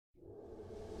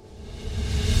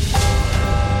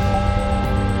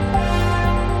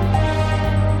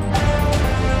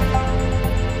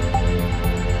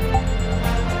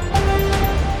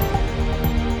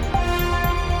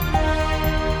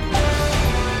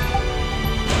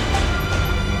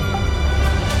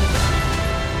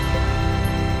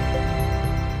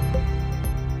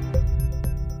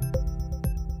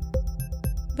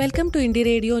Welcome to Indie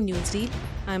Radio Newsreel.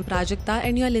 I am Prajakta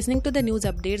and you are listening to the news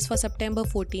updates for September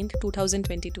 14,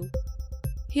 2022.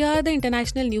 Here are the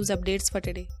international news updates for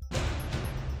today.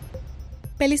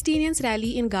 Palestinians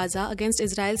rally in Gaza against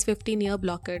Israel's 15-year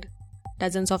blockade.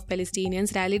 Dozens of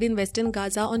Palestinians rallied in western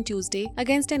Gaza on Tuesday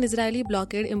against an Israeli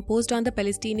blockade imposed on the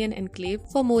Palestinian enclave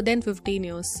for more than 15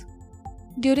 years.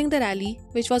 During the rally,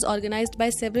 which was organized by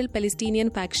several Palestinian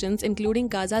factions including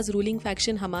Gaza's ruling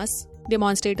faction Hamas,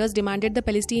 demonstrators demanded the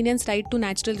Palestinians' right to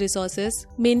natural resources,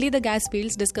 mainly the gas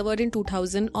fields discovered in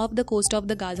 2000 off the coast of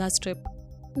the Gaza Strip.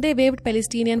 They waved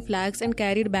Palestinian flags and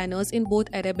carried banners in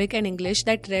both Arabic and English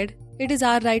that read, "It is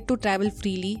our right to travel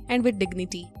freely and with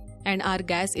dignity, and our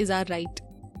gas is our right."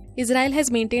 Israel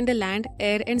has maintained a land,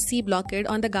 air and sea blockade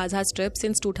on the Gaza Strip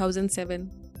since 2007.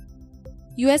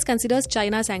 US considers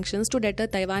China sanctions to deter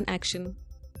Taiwan action.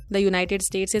 The United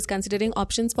States is considering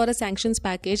options for a sanctions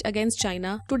package against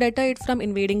China to deter it from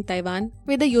invading Taiwan,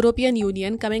 with the European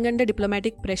Union coming under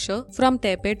diplomatic pressure from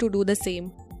Taipei to do the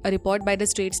same, a report by the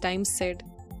Straits Times said.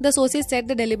 The sources said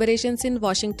the deliberations in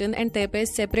Washington and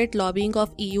Taipei's separate lobbying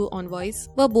of EU envoys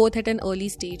were both at an early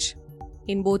stage.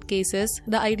 In both cases,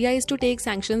 the idea is to take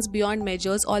sanctions beyond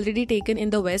measures already taken in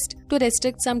the West to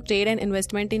restrict some trade and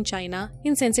investment in China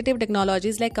in sensitive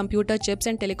technologies like computer chips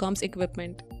and telecoms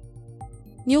equipment.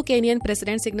 New Kenyan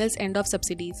president signals end of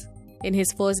subsidies. In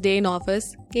his first day in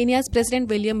office, Kenya's President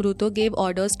William Ruto gave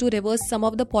orders to reverse some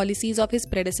of the policies of his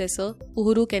predecessor,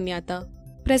 Uhuru Kenyatta.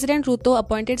 President Ruto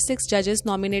appointed 6 judges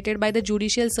nominated by the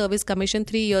Judicial Service Commission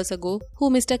 3 years ago, who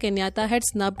Mr. Kenyatta had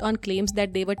snubbed on claims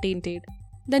that they were tainted.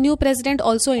 The new president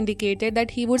also indicated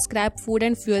that he would scrap food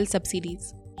and fuel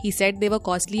subsidies. He said they were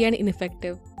costly and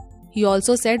ineffective. He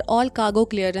also said all cargo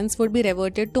clearance would be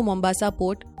reverted to Mombasa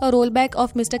port, a rollback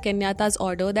of Mr. Kenyatta's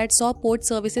order that saw port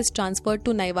services transferred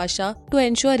to Naivasha to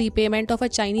ensure repayment of a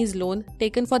Chinese loan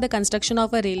taken for the construction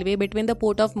of a railway between the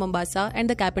port of Mombasa and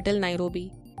the capital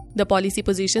Nairobi. The policy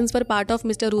positions were part of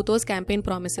Mr. Ruto's campaign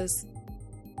promises.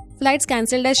 Flights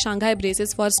cancelled as Shanghai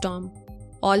braces for storm.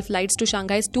 All flights to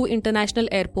Shanghai's 2 international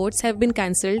airports have been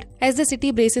cancelled as the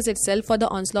city braces itself for the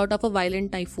onslaught of a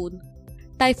violent typhoon.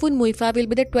 Typhoon Muifa will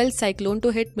be the 12th cyclone to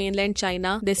hit mainland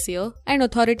China this year, and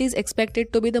authorities expect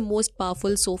it to be the most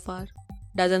powerful so far.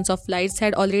 Dozens of flights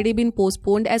had already been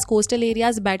postponed as coastal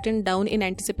areas battened down in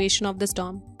anticipation of the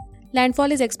storm.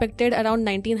 Landfall is expected around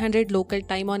 1900 local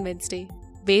time on Wednesday.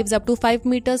 Waves up to 5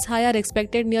 meters high are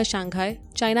expected near Shanghai,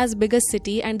 China's biggest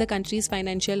city and the country's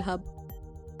financial hub.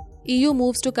 EU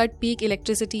moves to cut peak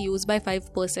electricity use by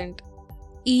 5%.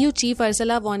 EU Chief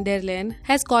Ursula von der Leyen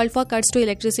has called for cuts to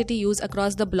electricity use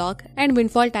across the bloc and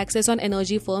windfall taxes on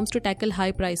energy firms to tackle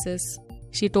high prices.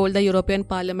 She told the European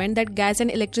Parliament that gas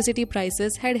and electricity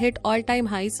prices had hit all-time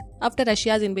highs after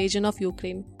Russia's invasion of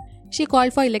Ukraine. She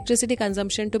called for electricity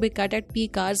consumption to be cut at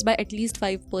peak hours by at least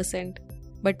 5%.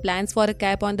 But plans for a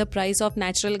cap on the price of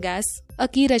natural gas, a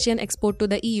key Russian export to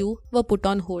the EU, were put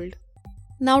on hold.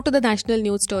 Now to the national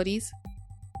news stories.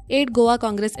 8 Goa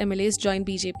Congress MLAs join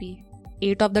BJP.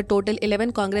 8 of the total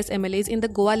 11 Congress MLAs in the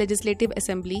Goa Legislative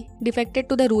Assembly defected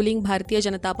to the ruling Bharatiya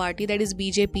Janata Party, that is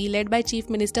BJP, led by Chief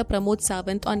Minister Pramod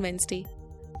Sawant on Wednesday.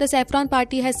 The Saffron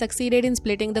Party has succeeded in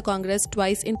splitting the Congress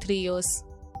twice in 3 years.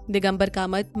 Digambar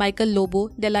Kamath, Michael Lobo,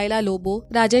 Delilah Lobo,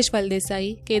 Rajesh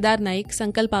Valdesai, Kedar Naik,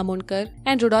 Sankalp Amonkar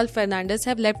and Rudolph Fernandez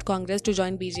have left Congress to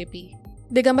join BJP.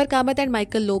 Digambar Kamath and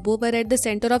Michael Lobo were at the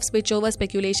center of switchover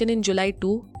speculation in July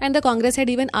 2, and the Congress had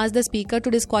even asked the Speaker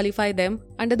to disqualify them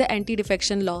under the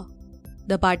anti-defection law.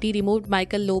 The party removed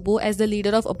Michael Lobo as the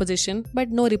leader of opposition, but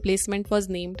no replacement was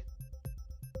named.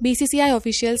 BCCI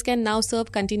officials can now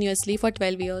serve continuously for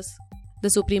 12 years. The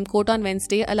Supreme Court on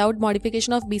Wednesday allowed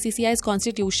modification of BCCI's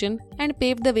constitution and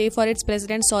paved the way for its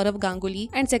President Saurav Ganguly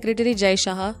and Secretary Jai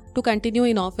Shah to continue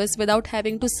in office without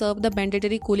having to serve the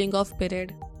mandatory cooling-off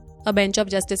period. A bench of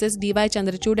Justices D.Y.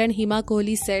 Chandrachud and Hima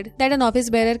Kohli said that an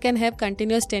office bearer can have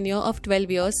continuous tenure of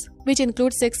 12 years, which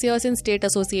includes 6 years in State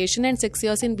Association and 6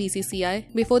 years in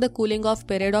BCCI before the cooling-off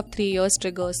period of 3 years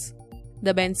triggers.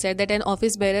 The bench said that an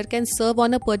office bearer can serve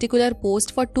on a particular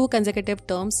post for 2 consecutive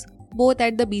terms, both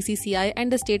at the BCCI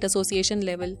and the State Association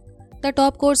level. The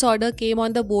top court's order came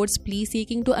on the board's plea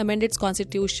seeking to amend its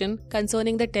constitution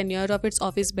concerning the tenure of its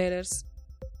office bearers.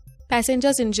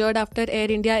 Passengers injured after Air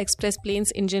India Express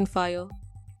plane's engine fire.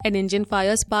 An engine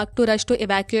fire sparked to rush to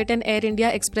evacuate an Air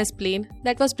India Express plane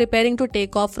that was preparing to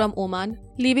take off from Oman,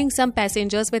 leaving some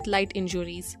passengers with light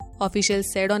injuries,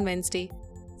 officials said on Wednesday.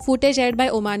 Footage aired by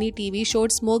Omani TV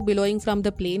showed smoke billowing from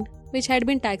the plane, which had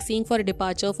been taxiing for a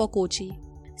departure for Kochi.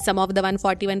 Some of the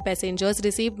 141 passengers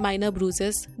received minor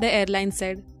bruises, the airline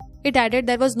said. It added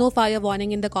there was no fire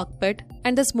warning in the cockpit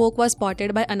and the smoke was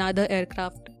spotted by another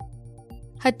aircraft.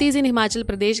 Hathis in Himachal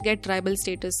Pradesh get tribal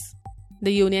status.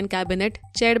 The Union Cabinet,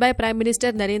 chaired by Prime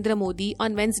Minister Narendra Modi,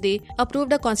 on Wednesday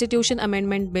approved a constitution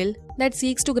amendment bill that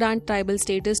seeks to grant tribal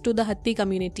status to the Hathi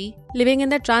community living in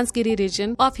the Transgiri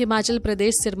region of Himachal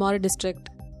Pradesh Sirmaur district.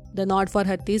 The nod for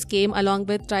Hathis came along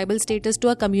with tribal status to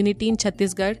a community in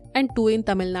Chhattisgarh and two in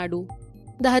Tamil Nadu.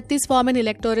 The Hathis form an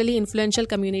electorally influential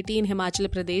community in Himachal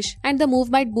Pradesh, and the move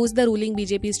might boost the ruling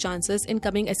BJP's chances in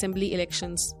coming assembly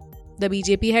elections. The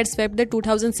BJP had swept the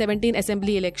 2017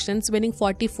 assembly elections, winning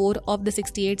 44 of the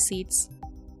 68 seats.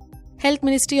 Health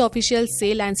Ministry officials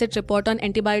say Lancet report on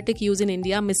antibiotic use in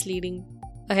India misleading.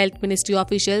 A Health Ministry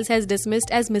official has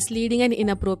dismissed as misleading and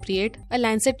inappropriate a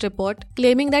Lancet report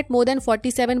claiming that more than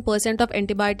 47% of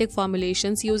antibiotic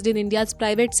formulations used in India's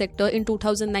private sector in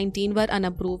 2019 were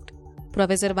unapproved.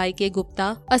 Professor Y.K.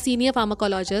 Gupta, a senior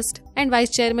pharmacologist and vice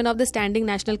chairman of the Standing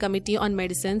National Committee on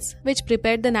Medicines, which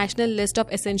prepared the national list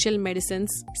of essential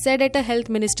medicines, said at a health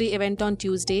ministry event on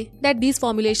Tuesday that these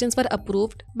formulations were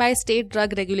approved by state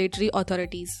drug regulatory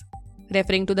authorities.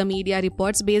 Referring to the media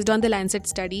reports based on the Lancet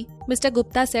study, Mr.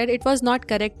 Gupta said it was not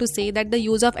correct to say that the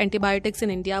use of antibiotics in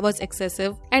India was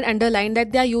excessive and underlined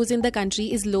that their use in the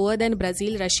country is lower than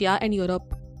Brazil, Russia and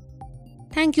Europe.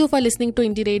 Thank you for listening to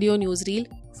Indie Radio Newsreel.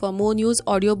 For more news,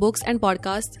 audiobooks and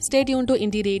podcasts, stay tuned to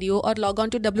Indie Radio or log on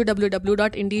to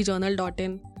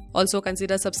www.indiejournal.in. Also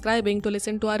consider subscribing to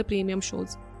listen to our premium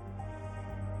shows.